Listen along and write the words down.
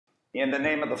In the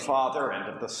name of the Father, and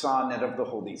of the Son, and of the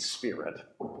Holy Spirit.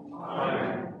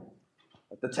 Amen.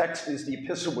 The text is the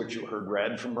epistle which you heard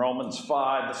read from Romans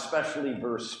 5, especially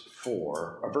verse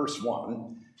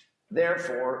 1.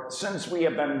 Therefore, since we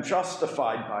have been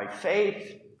justified by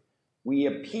faith, we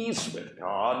have peace with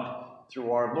God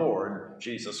through our Lord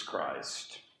Jesus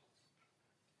Christ.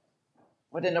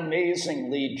 What an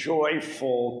amazingly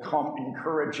joyful,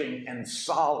 encouraging, and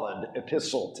solid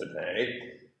epistle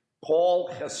today.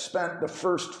 Paul has spent the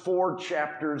first 4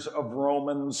 chapters of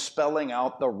Romans spelling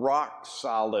out the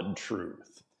rock-solid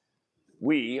truth.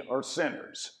 We are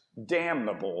sinners,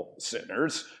 damnable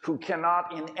sinners, who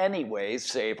cannot in any way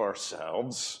save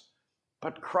ourselves,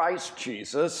 but Christ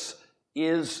Jesus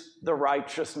is the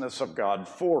righteousness of God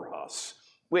for us,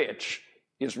 which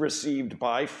is received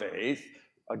by faith,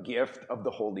 a gift of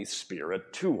the Holy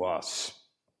Spirit to us.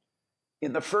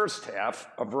 In the first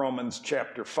half of Romans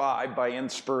chapter 5, by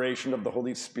inspiration of the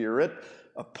Holy Spirit,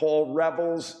 Paul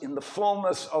revels in the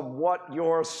fullness of what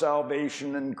your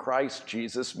salvation in Christ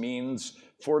Jesus means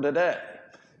for today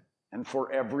and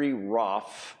for every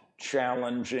rough,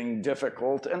 challenging,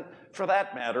 difficult, and for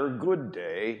that matter, good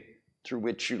day through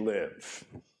which you live.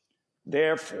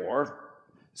 Therefore,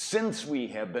 since we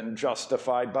have been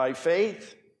justified by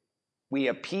faith, we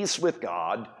have peace with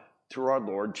God through our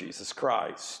Lord Jesus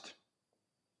Christ.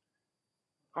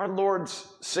 Our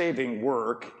Lord's saving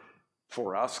work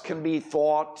for us can be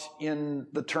thought in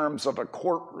the terms of a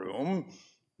courtroom,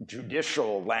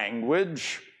 judicial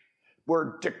language.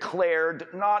 We're declared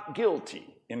not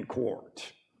guilty in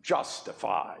court,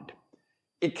 justified.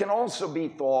 It can also be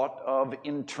thought of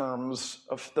in terms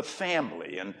of the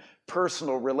family and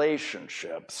personal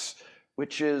relationships,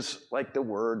 which is like the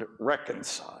word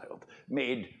reconciled,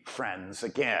 made friends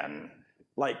again,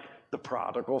 like the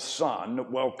prodigal son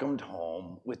welcomed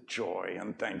home with joy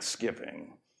and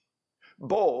thanksgiving.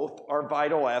 Both are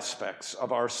vital aspects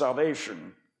of our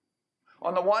salvation.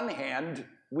 On the one hand,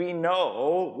 we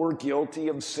know we're guilty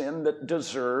of sin that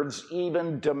deserves,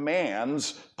 even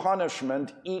demands,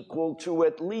 punishment equal to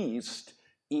at least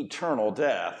eternal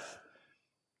death.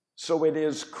 So it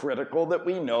is critical that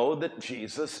we know that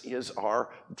Jesus is our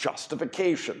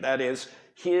justification. That is,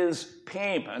 his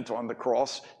payment on the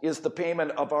cross is the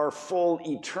payment of our full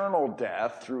eternal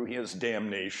death through his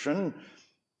damnation.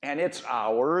 And it's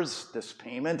ours, this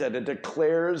payment, and it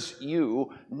declares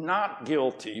you not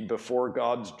guilty before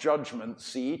God's judgment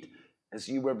seat, as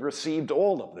you have received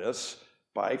all of this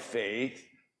by faith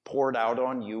poured out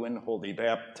on you in holy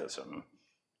baptism.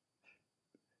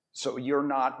 So you're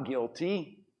not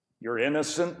guilty. You're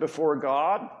innocent before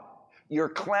God. You're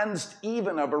cleansed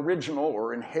even of original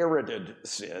or inherited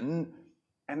sin.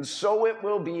 And so it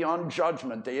will be on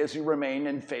Judgment Day as you remain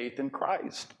in faith in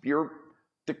Christ. You're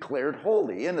declared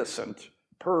holy, innocent,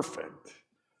 perfect.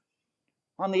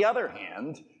 On the other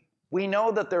hand, we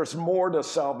know that there's more to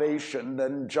salvation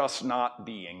than just not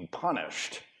being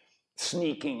punished,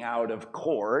 sneaking out of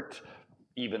court,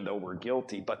 even though we're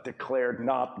guilty, but declared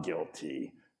not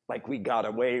guilty, like we got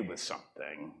away with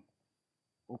something.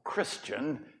 Well,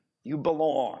 Christian, you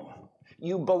belong.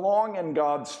 You belong in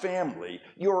God's family.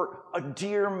 You're a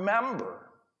dear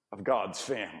member of God's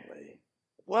family.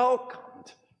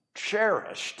 Welcomed,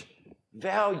 cherished,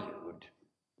 valued,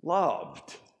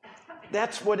 loved.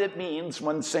 That's what it means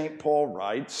when St. Paul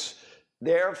writes,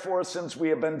 therefore, since we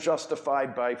have been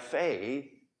justified by faith,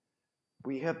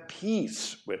 we have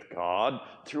peace with God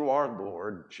through our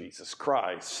Lord Jesus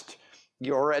Christ.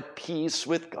 You're at peace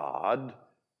with God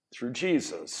through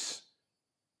Jesus.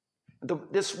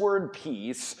 This word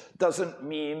peace doesn't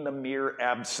mean the mere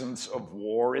absence of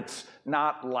war. It's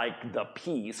not like the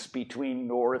peace between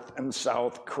North and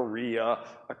South Korea,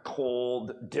 a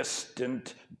cold,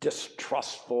 distant,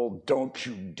 distrustful, don't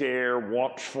you dare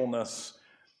watchfulness.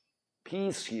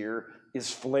 Peace here is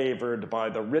flavored by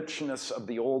the richness of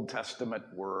the Old Testament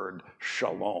word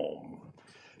shalom.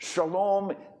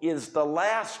 Shalom is the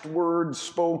last word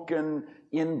spoken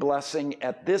in blessing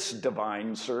at this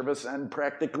divine service and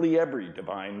practically every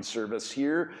divine service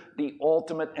here, the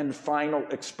ultimate and final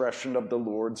expression of the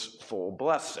Lord's full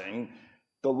blessing.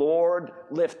 The Lord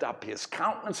lift up his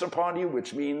countenance upon you,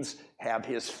 which means have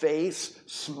his face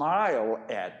smile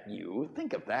at you.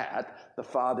 Think of that, the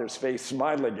Father's face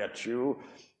smiling at you,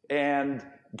 and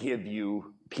give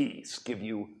you peace, give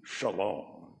you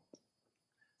shalom.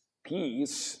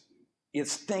 Peace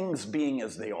is things being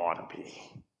as they ought to be.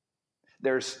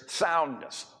 There's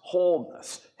soundness,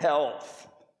 wholeness, health.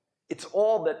 It's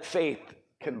all that faith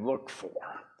can look for.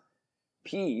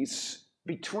 Peace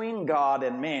between God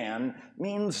and man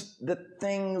means that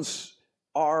things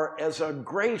are as a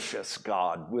gracious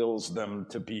God wills them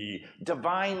to be,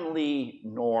 divinely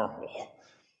normal.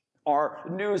 Our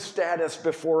new status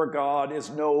before God is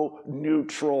no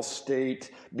neutral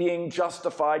state. Being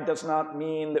justified does not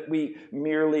mean that we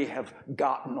merely have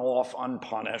gotten off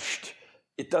unpunished.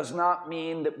 It does not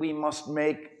mean that we must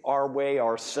make our way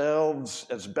ourselves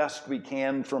as best we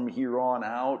can from here on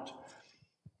out.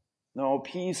 No,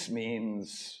 peace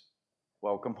means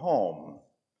welcome home.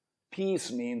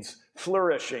 Peace means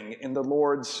flourishing in the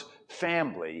Lord's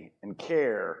family and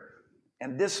care.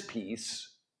 And this peace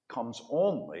comes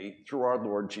only through our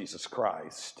Lord Jesus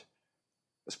Christ.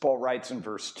 As Paul writes in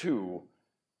verse 2,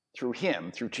 through him,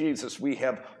 through Jesus, we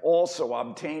have also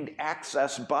obtained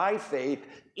access by faith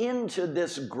into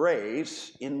this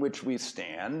grace in which we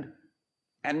stand,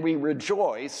 and we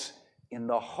rejoice in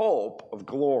the hope of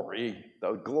glory,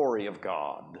 the glory of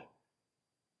God.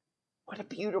 What a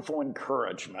beautiful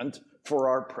encouragement for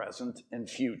our present and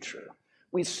future.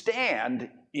 We stand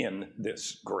in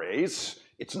this grace.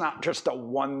 It's not just a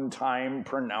one-time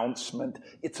pronouncement.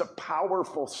 It's a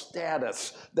powerful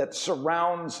status that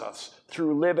surrounds us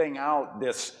through living out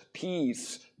this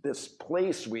peace, this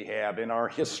place we have in our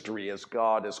history as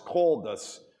God has called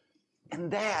us.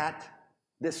 And that,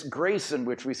 this grace in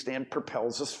which we stand,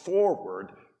 propels us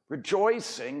forward,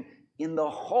 rejoicing in the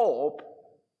hope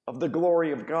of the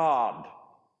glory of God.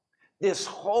 This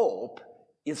hope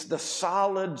is the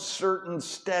solid, certain,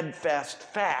 steadfast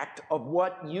fact of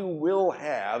what you will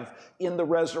have in the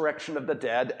resurrection of the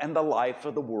dead and the life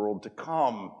of the world to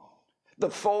come. The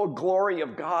full glory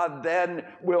of God then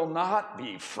will not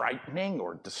be frightening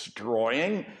or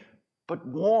destroying, but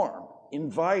warm,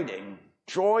 inviting,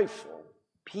 joyful,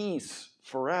 peace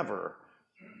forever.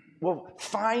 Will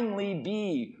finally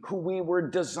be who we were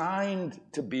designed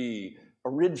to be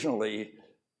originally,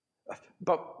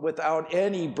 but without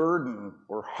any burden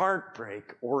or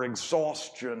heartbreak or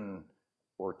exhaustion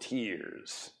or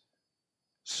tears.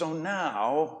 So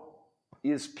now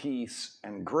is peace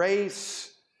and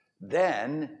grace,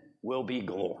 then will be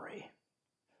glory.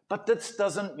 But this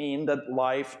doesn't mean that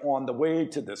life on the way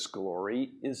to this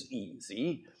glory is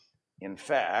easy. In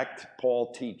fact,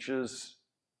 Paul teaches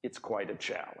it's quite a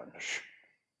challenge.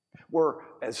 We're,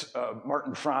 as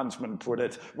Martin Franzmann put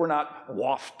it, we're not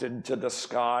wafted to the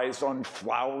skies on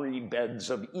flowery beds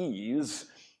of ease.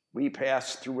 We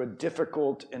pass through a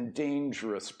difficult and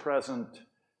dangerous present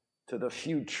to the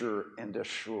future and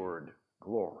assured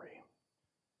glory.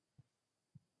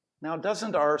 Now,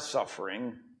 doesn't our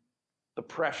suffering, the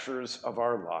pressures of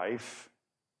our life,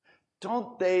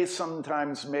 don't they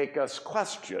sometimes make us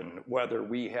question whether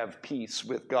we have peace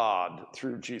with God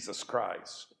through Jesus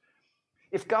Christ?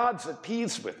 If God's at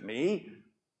peace with me,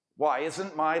 why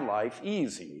isn't my life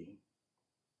easy?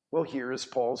 Well, here is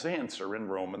Paul's answer in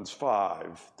Romans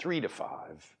 5, 3-5.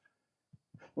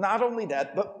 Not only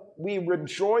that, but we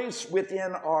rejoice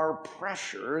within our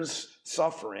pressures,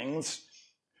 sufferings,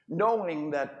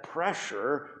 knowing that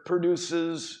pressure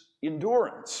produces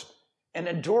endurance, and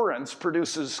endurance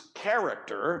produces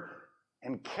character,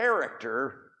 and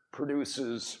character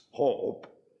produces hope,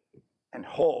 and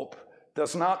hope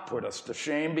does not put us to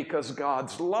shame because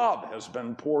God's love has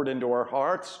been poured into our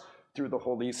hearts through the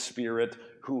Holy Spirit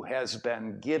who has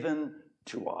been given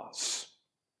to us.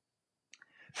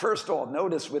 First of all,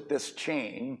 notice with this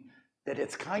chain that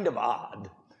it's kind of odd.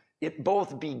 It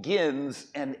both begins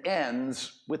and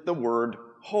ends with the word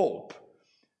hope,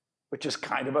 which is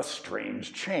kind of a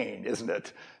strange chain, isn't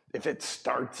it? If it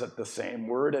starts at the same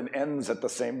word and ends at the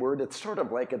same word, it's sort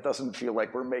of like it doesn't feel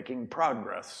like we're making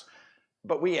progress.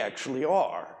 But we actually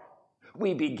are.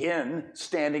 We begin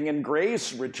standing in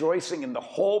grace, rejoicing in the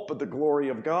hope of the glory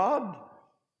of God.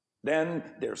 Then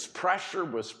there's pressure,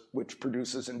 which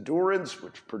produces endurance,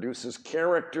 which produces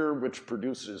character, which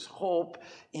produces hope.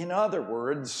 In other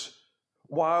words,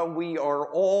 while we are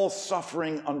all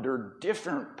suffering under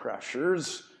different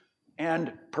pressures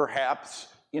and perhaps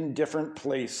in different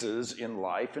places in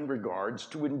life in regards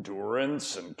to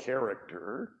endurance and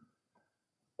character,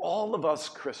 all of us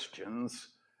Christians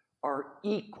are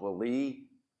equally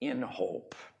in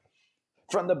hope.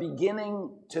 From the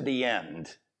beginning to the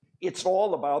end, it's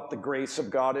all about the grace of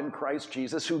God in Christ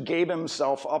Jesus, who gave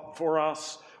himself up for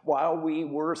us while we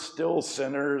were still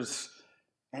sinners,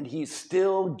 and he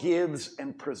still gives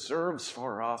and preserves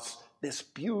for us this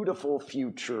beautiful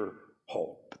future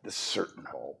hope, this certain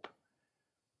hope.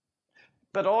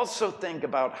 But also think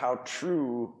about how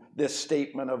true this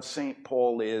statement of St.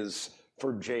 Paul is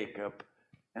for Jacob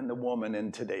and the woman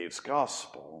in today's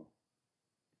gospel.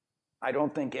 I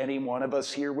don't think any one of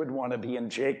us here would want to be in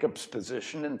Jacob's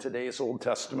position in today's Old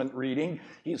Testament reading.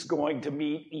 He's going to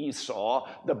meet Esau,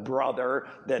 the brother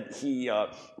that he,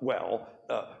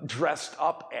 dressed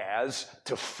up as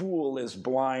to fool his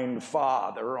blind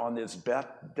father on his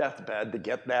deathbed to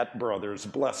get that brother's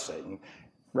blessing.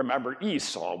 Remember,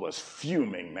 Esau was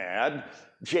fuming mad.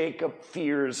 Jacob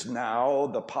fears now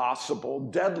the possible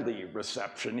deadly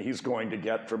reception he's going to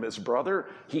get from his brother.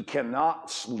 He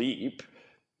cannot sleep.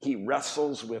 He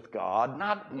wrestles with God.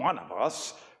 Not one of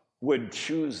us would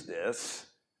choose this.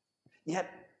 Yet,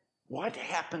 what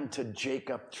happened to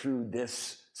Jacob through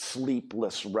this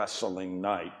sleepless wrestling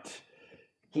night?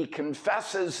 He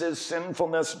confesses his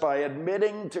sinfulness by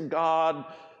admitting to God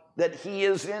that he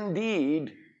is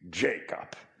indeed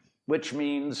Jacob, which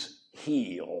means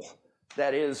heel.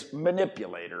 That is,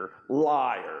 manipulator,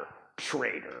 liar,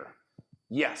 traitor.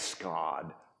 Yes,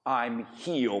 God, I'm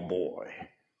heel boy.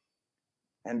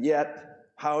 And yet,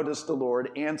 how does the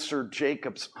Lord answer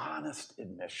Jacob's honest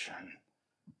admission?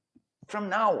 From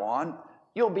now on,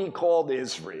 you'll be called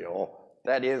Israel,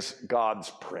 that is,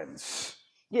 God's prince.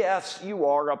 Yes, you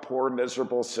are a poor,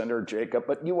 miserable sinner, Jacob,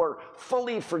 but you are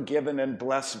fully forgiven and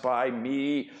blessed by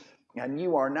me, and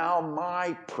you are now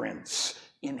my prince,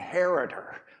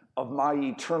 inheritor of my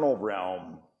eternal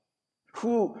realm.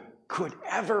 Who could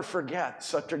ever forget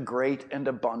such a great and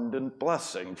abundant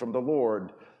blessing from the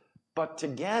Lord? But to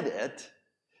get it,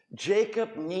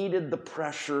 Jacob needed the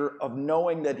pressure of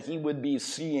knowing that he would be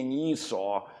seeing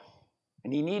Esau,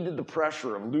 and he needed the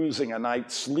pressure of losing a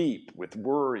night's sleep with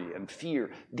worry and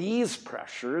fear. These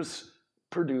pressures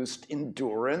produced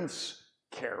endurance,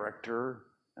 character,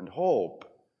 and hope.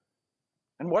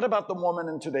 And what about the woman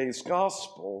in today's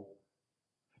gospel?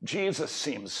 Jesus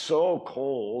seems so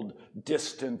cold,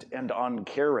 distant, and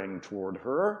uncaring toward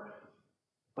her.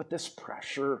 But this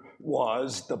pressure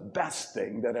was the best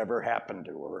thing that ever happened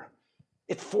to her.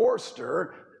 It forced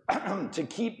her to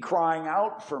keep crying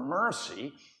out for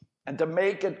mercy and to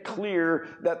make it clear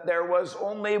that there was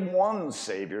only one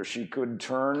Savior she could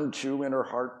turn to in her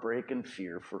heartbreak and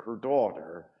fear for her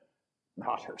daughter.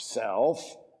 Not herself,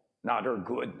 not her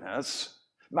goodness,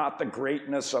 not the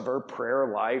greatness of her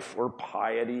prayer life or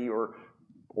piety or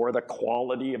the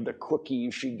quality of the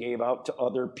cookies she gave out to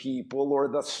other people, or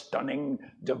the stunning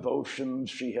devotions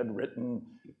she had written.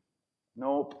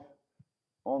 Nope,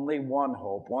 only one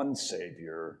hope, one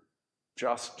Savior,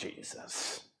 just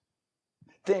Jesus.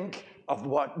 Think of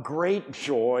what great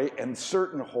joy and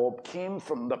certain hope came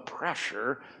from the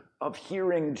pressure of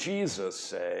hearing Jesus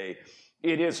say,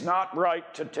 "It is not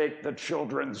right to take the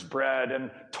children's bread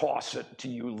and toss it to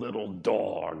you little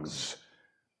dogs."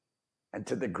 And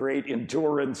to the great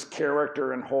endurance,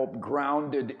 character, and hope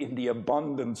grounded in the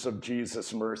abundance of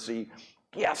Jesus' mercy,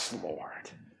 "Yes,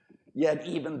 Lord, yet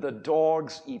even the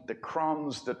dogs eat the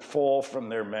crumbs that fall from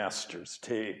their master's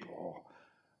table.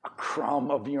 A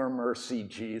crumb of your mercy,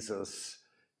 Jesus,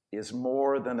 is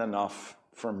more than enough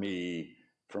for me,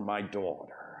 for my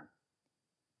daughter."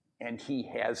 And he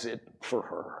has it for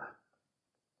her.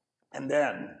 And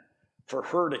then, for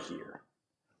her to hear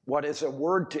what is a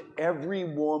word to every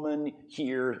woman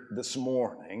here this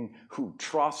morning who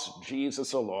trusts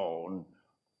Jesus alone: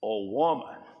 "O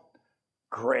woman,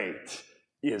 great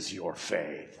is your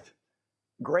faith."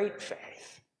 Great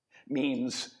faith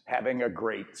means having a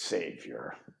great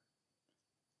Savior.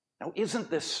 Now, isn't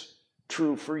this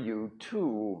true for you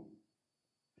too?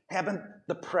 Haven't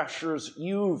the pressures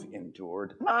you've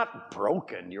endured not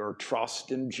broken your trust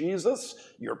in Jesus,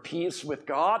 your peace with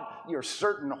God, your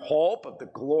certain hope of the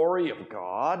glory of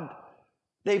God?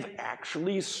 They've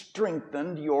actually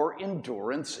strengthened your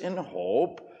endurance in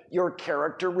hope, your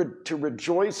character to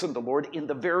rejoice in the Lord in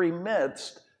the very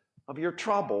midst of your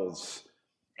troubles,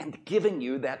 and giving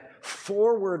you that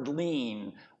forward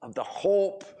lean of the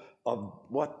hope of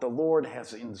what the Lord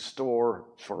has in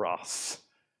store for us.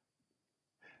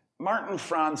 Martin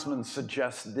Franzmann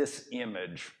suggests this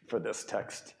image for this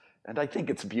text, and I think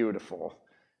it's beautiful.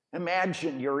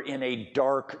 Imagine you're in a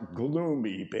dark,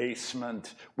 gloomy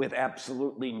basement with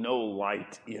absolutely no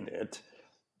light in it,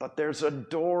 but there's a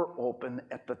door open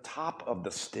at the top of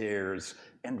the stairs,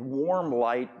 and warm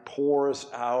light pours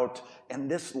out,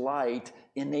 and this light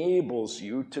enables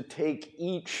you to take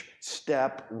each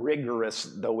step, rigorous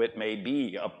though it may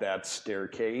be, up that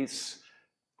staircase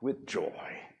with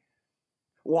joy.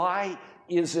 Why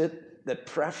is it that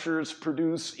pressures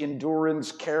produce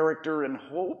endurance, character, and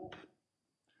hope?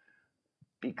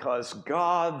 Because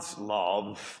God's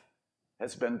love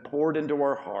has been poured into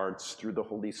our hearts through the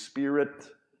Holy Spirit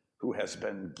who has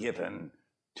been given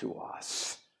to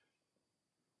us.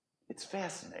 It's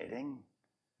fascinating.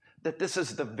 that this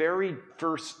is the very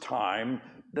first time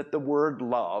that the word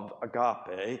love,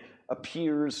 agape,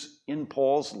 appears in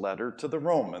Paul's letter to the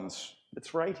Romans.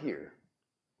 It's right here.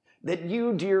 That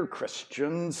you, dear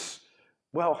Christians,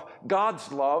 well,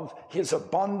 God's love, his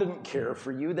abundant care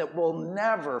for you that will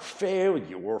never fail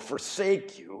you or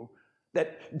forsake you,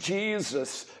 that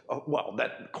Jesus,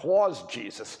 that caused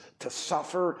Jesus to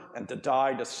suffer and to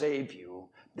die to save you,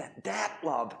 that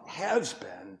love has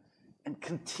been and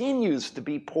continues to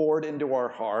be poured into our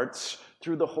hearts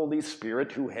through the Holy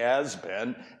Spirit who has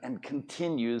been and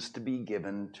continues to be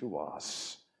given to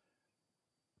us.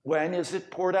 When is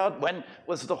it poured out? When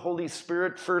was the Holy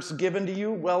Spirit first given to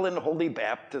you? Well, in holy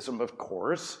baptism, of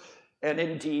course, and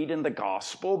indeed in the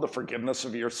gospel, the forgiveness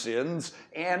of your sins,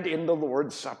 and in the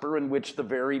Lord's Supper, in which the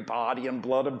very body and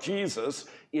blood of Jesus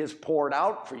is poured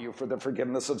out for you for the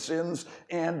forgiveness of sins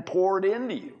and poured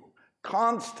into you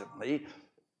constantly,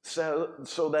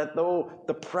 so that though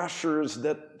the pressures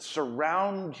that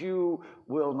surround you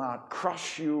will not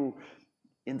crush you,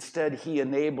 instead, he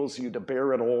enables you to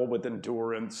bear it all with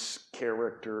endurance,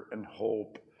 character, and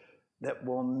hope that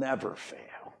will never fail.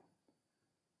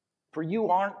 For you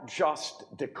aren't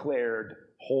just declared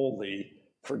holy,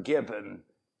 forgiven,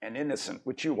 and innocent,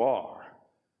 which you are,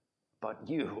 but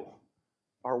you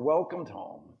are welcomed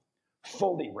home,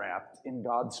 fully wrapped in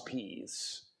God's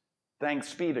peace.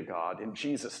 Thanks be to God in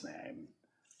Jesus' name.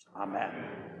 Amen.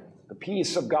 The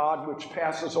peace of God, which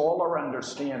passes all our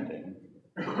understanding,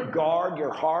 guard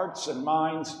your hearts and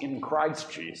minds in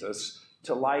Christ Jesus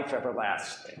to life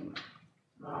everlasting.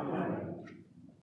 Amen.